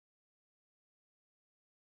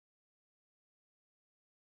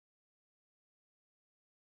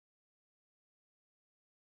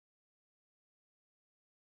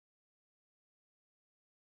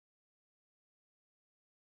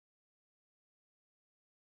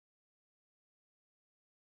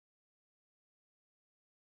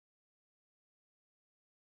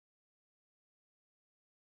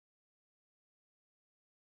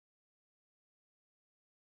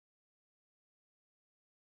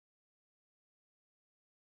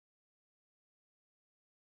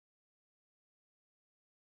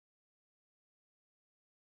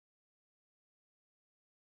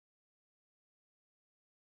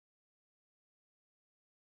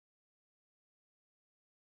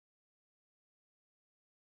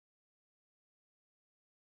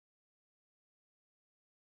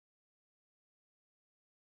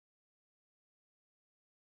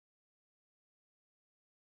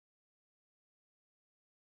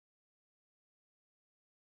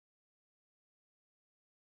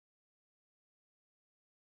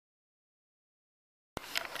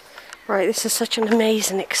Right, this is such an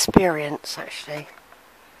amazing experience, actually.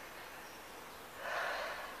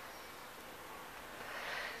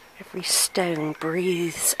 Every stone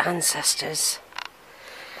breathes ancestors.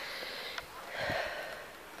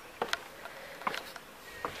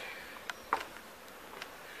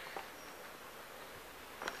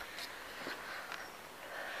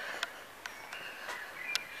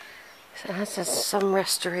 So it has some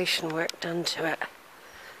restoration work done to it.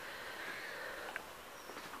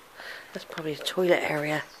 That's probably the toilet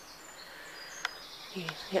area. You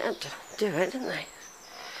had to do it, didn't they?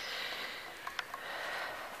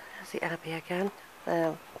 There's the Abbey again.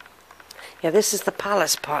 Yeah, this is the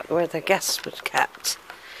palace part where the guests were kept.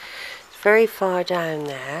 It's very far down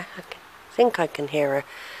there. I think I can hear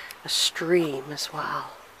a stream as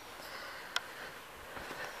well.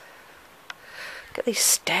 Look at these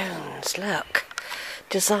stones, look.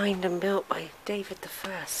 Designed and built by David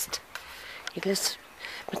I. He was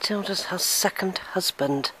Matilda's second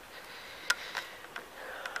husband.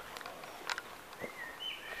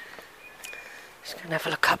 Just going to have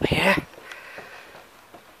a look up here.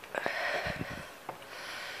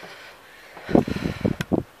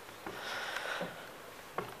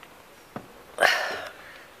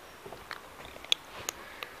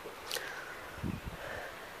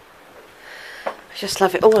 I just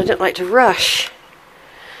love it all. I don't like to rush.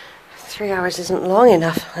 3 hours isn't long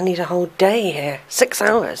enough. I need a whole day here. 6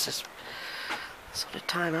 hours is the sort of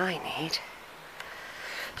time I need.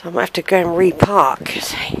 So I might have to go and repark, you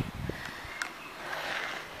see.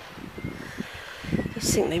 I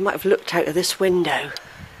just think they might have looked out of this window.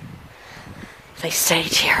 They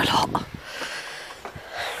stayed here a lot.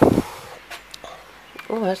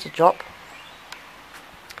 Oh, there's a drop.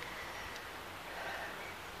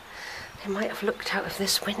 They might have looked out of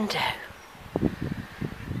this window.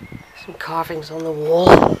 Some carvings on the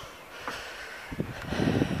wall.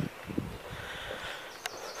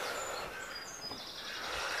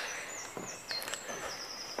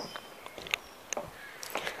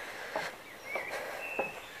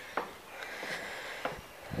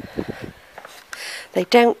 They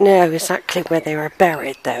don't know exactly where they were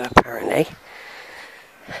buried though, apparently.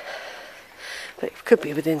 But it could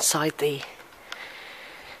be within inside the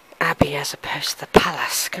abbey as opposed to the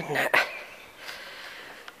palace, couldn't it?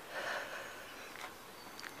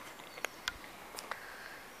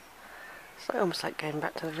 It's almost like going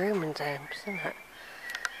back to the Roman times, isn't it?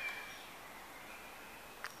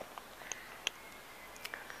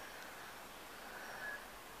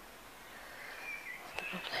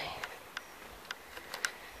 Lovely.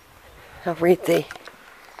 I'll read the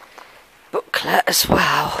booklet as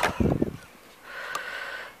well.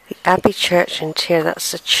 The Abbey Church interior,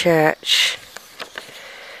 that's the church.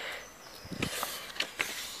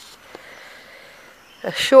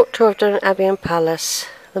 A short tour of Dunfermline Abbey and Palace.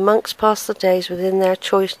 The monks passed the days within their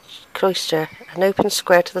cloister, an open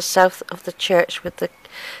square to the south of the church with the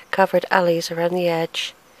covered alleys around the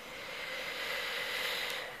edge.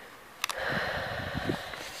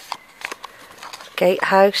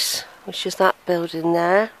 Gatehouse, which is that building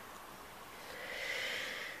there.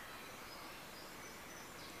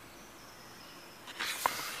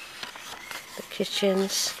 The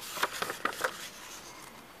kitchens.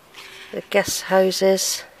 The guest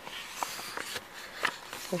houses.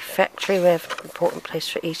 Refectory, we have an important place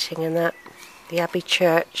for eating and that. The Abbey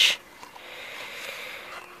Church.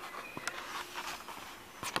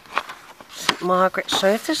 St Margaret's. So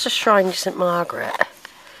if there's a shrine to St Margaret,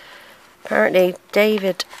 apparently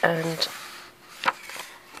David and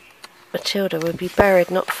Matilda would be buried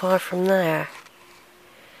not far from there.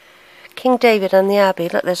 King David and the Abbey,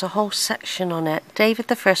 look, there's a whole section on it. David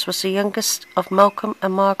I was the youngest of Malcolm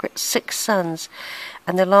and Margaret's 6 sons,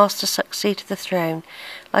 and the last to succeed to the throne.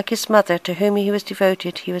 Like his mother, to whom he was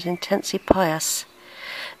devoted, he was intensely pious.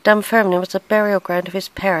 Dunfermline was the burial ground of his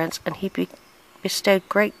parents, and he bestowed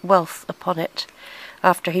great wealth upon it.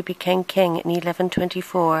 After he became king in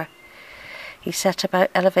 1124, he set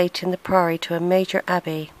about elevating the priory to a major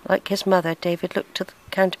abbey. Like his mother, David looked to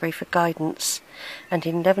Canterbury for guidance, and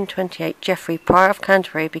in 1128 Geoffrey, Prior of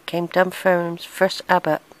Canterbury, became Dunfermline's first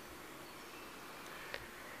abbot.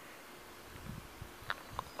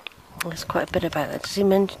 There's quite a bit about that.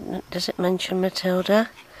 Does it mention Matilda?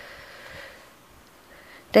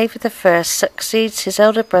 David I succeeds his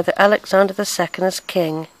elder brother Alexander II as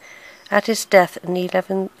king. At his death in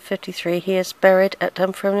 1153, he is buried at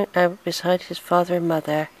Dunfermline Abbey beside his father and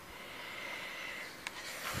mother.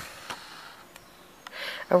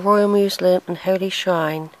 A royal mausoleum and holy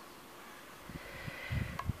shrine.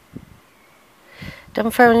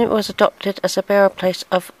 Dunfermline was adopted as a burial place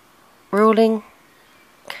of ruling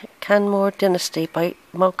Canmore dynasty by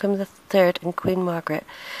Malcolm III and Queen Margaret.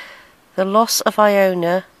 The loss of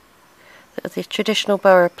Iona, the traditional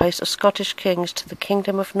burial place of Scottish kings, to the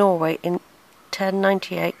Kingdom of Norway in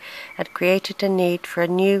 1098 had created the need for a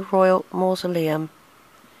new royal mausoleum.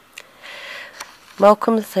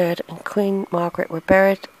 Malcolm III and Queen Margaret were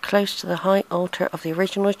buried close to the high altar of the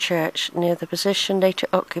original church, near the position later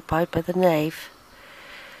occupied by the nave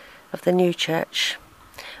of the new church.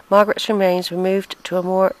 Margaret's remains were moved to a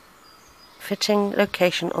more fitting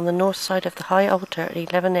location on the north side of the high altar in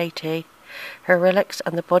 1180. Her relics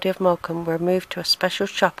and the body of Malcolm were moved to a special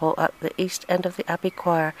chapel at the east end of the Abbey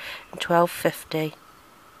choir in 1250.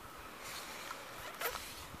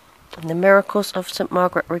 And the miracles of St.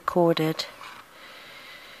 Margaret recorded.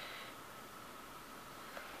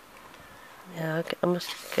 Yeah, I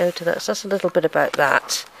must go to that. So that's a little bit about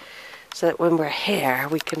that, so that when we're here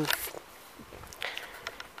we can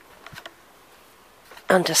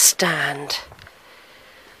understand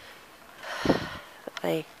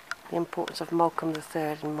the importance of Malcolm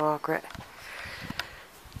III and Margaret.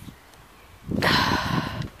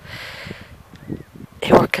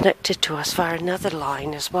 Who are connected to us via another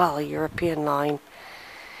line as well, a European line.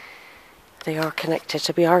 They are connected,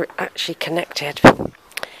 so we are actually connected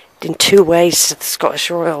in two ways to the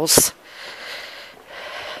Scottish royals.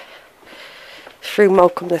 Through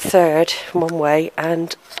Malcolm III one way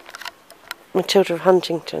and Matilda of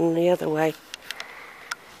Huntington the other way.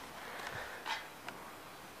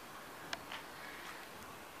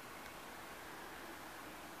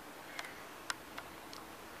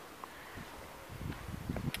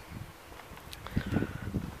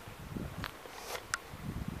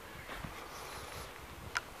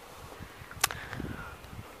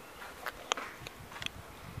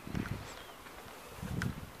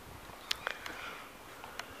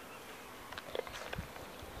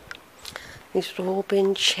 These would have all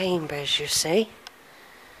been chambers, you see.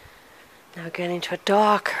 Now going into a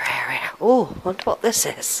darker area. Oh, I wonder what this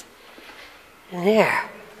is. In here.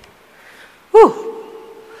 Ooh.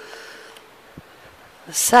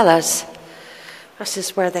 The cellars. This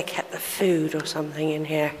is where they kept the food or something in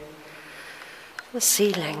here. The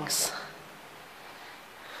ceilings.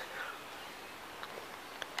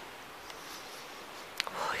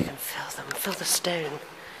 Oh, you can feel them. Feel the stone.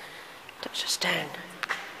 Touch the stone.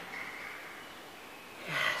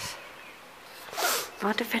 Yes. I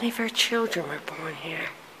wonder if any of her children were born here.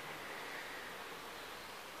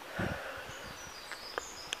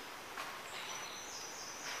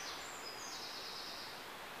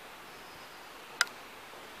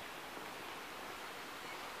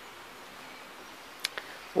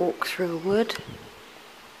 Walk through a wood.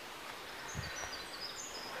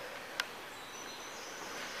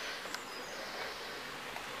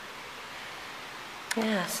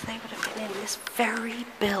 Yes, they would have been in this very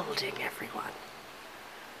building, everyone.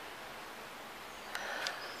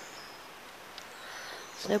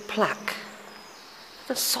 There's no plaque.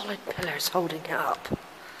 The solid pillars holding it up.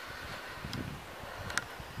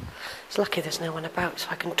 It's lucky there's no one about so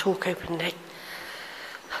I can talk openly.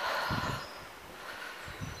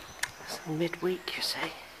 It's midweek, you see.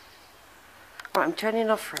 Right, I'm turning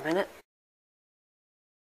off for a minute.